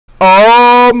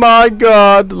Oh my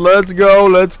God. Let's go.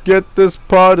 Let's get this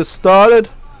party started.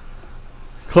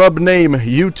 Club name,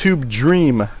 YouTube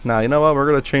Dream. Now, you know what? We're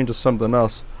going to change to something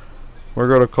else. We're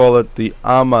going to call it the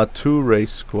AmatureKiLLer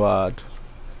Squad.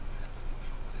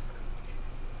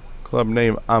 Club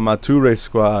name, AmatureKiLLer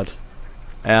Squad.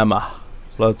 Ama.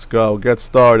 Let's go. Get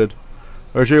started.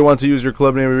 Are you sure you want to use your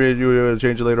club name? You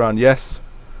change it later on. Yes.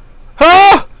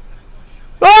 Ah!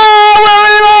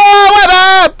 Oh, web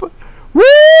app!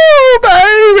 Woo,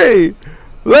 baby!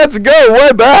 Let's go,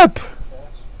 web app!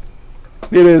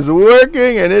 It is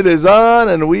working and it is on,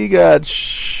 and we got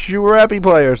scrappy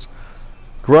players.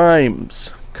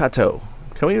 Grimes, Kato.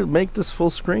 Can we make this full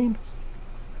screen?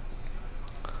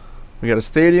 We got a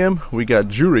stadium. We got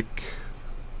Jurek.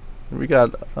 We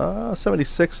got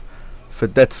 76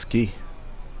 Fedetsky.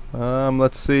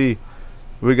 Let's see.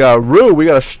 We got Rue. We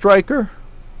got a striker.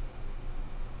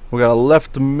 We got a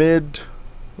left mid.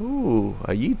 Ooh,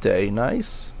 Ayite.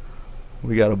 Nice.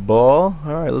 We got a ball.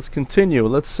 Alright, let's continue.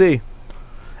 Let's see.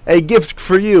 A gift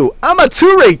for you.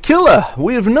 AmatureKiLLer.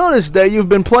 We have noticed that you've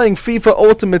been playing FIFA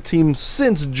Ultimate Team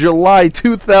since July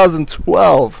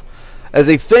 2012. As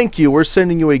a thank you, we're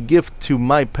sending you a gift to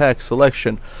my pack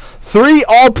selection. 3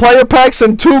 all-player packs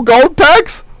and 2 gold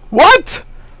packs? What?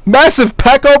 Massive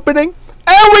pack opening?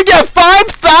 And we get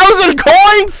 5,000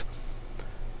 coins?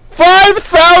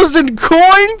 5,000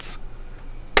 coins?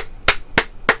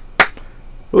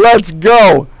 Let's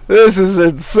go. This is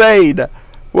insane.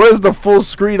 Where's the full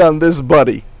screen on this,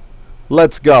 buddy?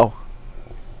 Let's go.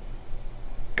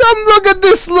 Come look at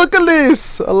this. Look at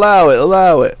this. Allow it.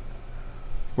 Allow it.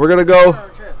 We're going to go.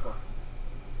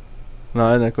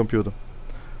 No, in that computer.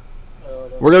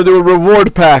 We're going to do a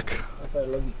reward pack.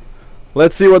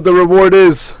 Let's see what the reward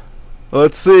is.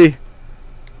 Let's see.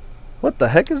 What the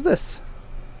heck is this?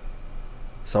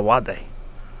 Sawade.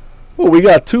 Oh, we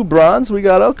got 2 bronze. We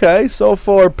got, okay, so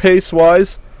far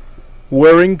pace-wise,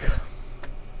 wearing.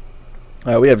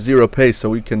 We have 0 pace, so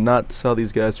we cannot sell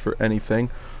these guys for anything.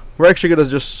 We're actually going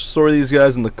to just store these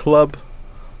guys in the club.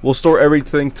 We'll store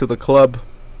everything to the club.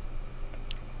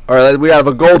 Alright, we have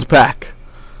a gold pack.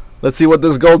 Let's see what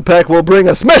this gold pack will bring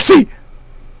us. Messi!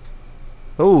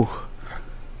 Oh,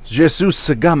 Jesus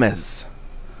Gomez.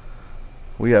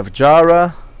 We have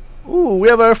Jara. Ooh, we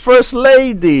have our first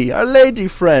lady, our lady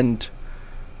friend.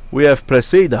 We have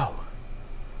Presido.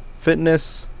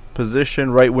 Fitness,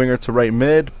 position, right winger to right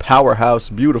mid, powerhouse,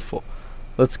 beautiful.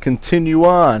 Let's continue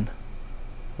on.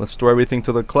 Let's store everything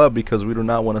to the club because we do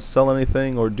not want to sell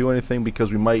anything or do anything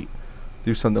because we might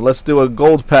do something. Let's do a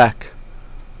gold pack.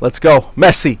 Let's go.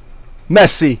 Messi.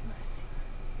 Messi.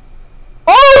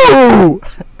 Oh!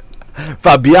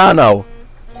 Fabiano.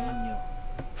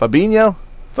 Fabinho?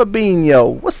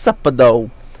 Fabinho. What's up, though?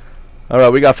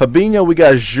 Alright, we got Fabinho. We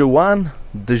got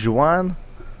Dejuan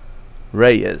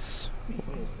Reyes.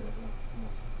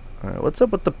 Alright, what's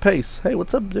up with the pace? Hey,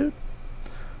 what's up, dude?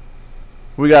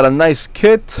 We got a nice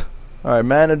kit. Alright,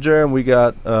 manager. And we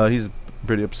got, he's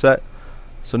pretty upset.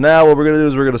 So now what we're going to do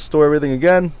is we're going to store everything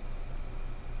again.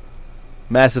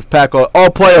 Massive pack. All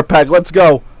player pack. Let's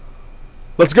go.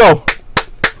 Let's go.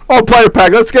 All player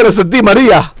pack. Let's get us a Di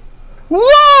Maria.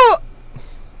 Whoa!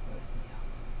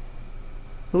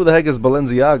 Who the heck is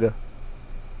Balenciaga?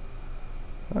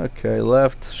 Okay,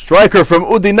 left. Striker from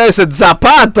Udinese,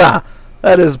 Zapata.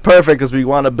 That is perfect because we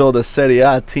want to build a Serie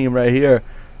A team right here.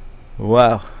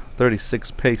 Wow.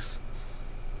 36 pace.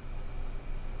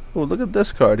 Oh, look at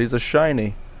this card. He's a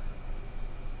shiny.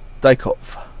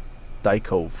 Dykov.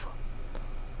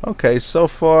 Okay, so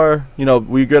far, you know,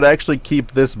 we could actually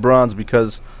keep this bronze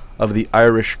because of the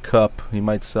Irish Cup. He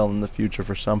might sell in the future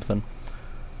for something.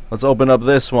 Let's open up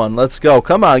this one. Let's go.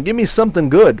 Come on, give me something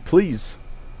good, please.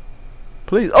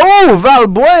 Please. Oh,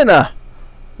 Valbuena!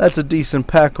 That's a decent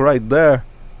pack right there.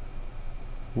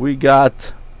 We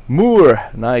got Moore.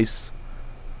 Nice.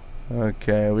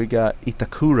 Okay, we got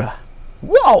Itakura.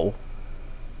 Whoa!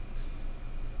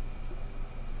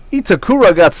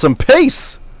 Itakura got some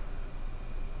pace.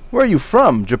 Where are you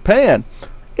from? Japan.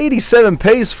 87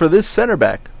 pace for this center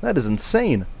back. That is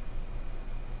insane.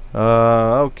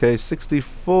 Okay,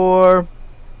 64.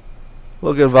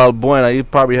 Look at Valbuena. He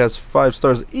probably has 5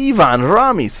 stars. Ivan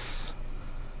Ramis.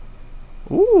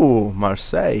 Ooh,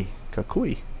 Marseille.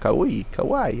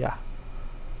 Kawaii. Yeah.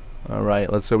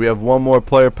 Alright, let's go. We have one more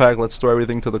player pack. Let's store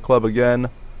everything to the club again.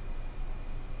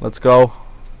 Let's go.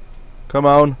 Come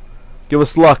on. Give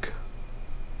us luck.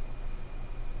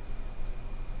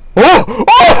 Oh!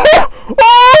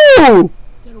 Oh!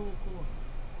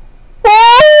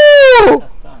 Oh!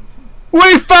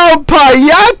 We found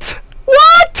Payet?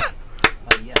 What?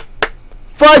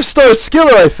 5-star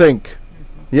skiller, I think.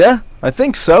 Yeah, I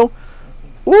think so.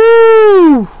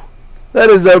 Ooh! That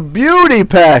is a beauty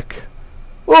pack!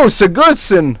 Oh,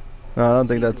 Sigurdsson! No, I don't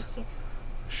think that's...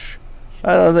 Shh.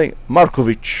 I don't think...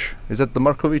 Markovic. Is that the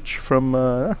Markovic from...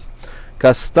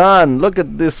 Kastan? Look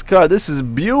at this card. This is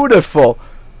beautiful!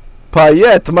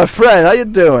 Payet, my friend, how you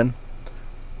doing?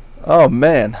 Oh,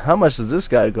 man. How much does this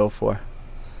guy go for?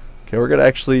 Okay, we're gonna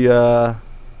actually...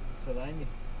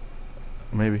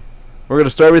 Maybe. We're gonna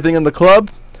start everything in the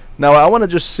club. Now, I want to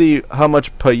just see how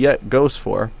much Payet goes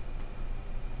for.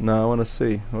 No, I want to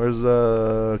see. Where's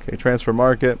the... Okay, transfer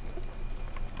market.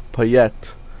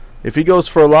 Payet. If he goes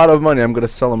for a lot of money, I'm going to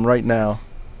sell him right now.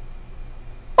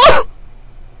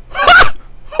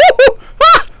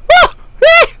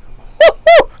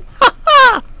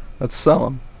 Let's sell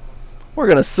him. We're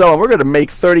going to sell him. We're going to make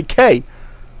 30K.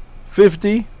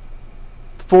 50,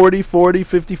 40, 40,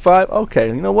 55. Okay,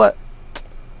 you know what?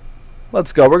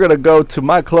 Let's go. We're going to go to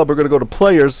my club. We're going to go to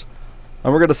players.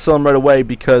 And we're going to sell him right away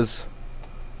because...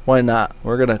 Why not?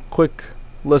 We're gonna quick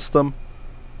list them.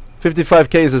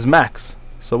 55K is his max.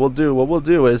 So what we'll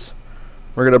do is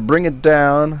we're gonna bring it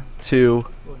down to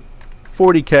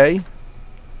 40K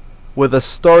with a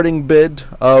starting bid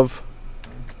of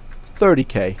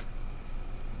 30K.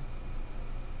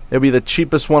 It'll be the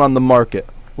cheapest one on the market.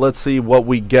 Let's see what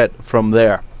we get from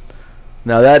there.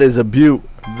 Now that is a beaut.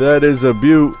 That is a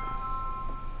beaut.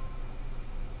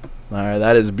 Alright,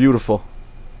 that is beautiful.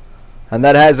 And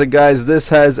that has it, guys. This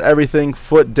has everything.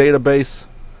 Foot database.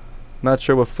 Not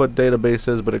sure what foot database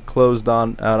is, but it closed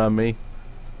out on me.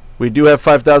 We do have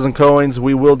 5,000 coins.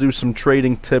 We will do some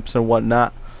trading tips and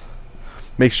whatnot.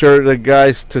 Make sure,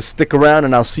 guys, to stick around,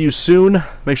 and I'll see you soon.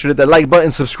 Make sure to hit that like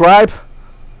button, subscribe.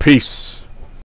 Peace.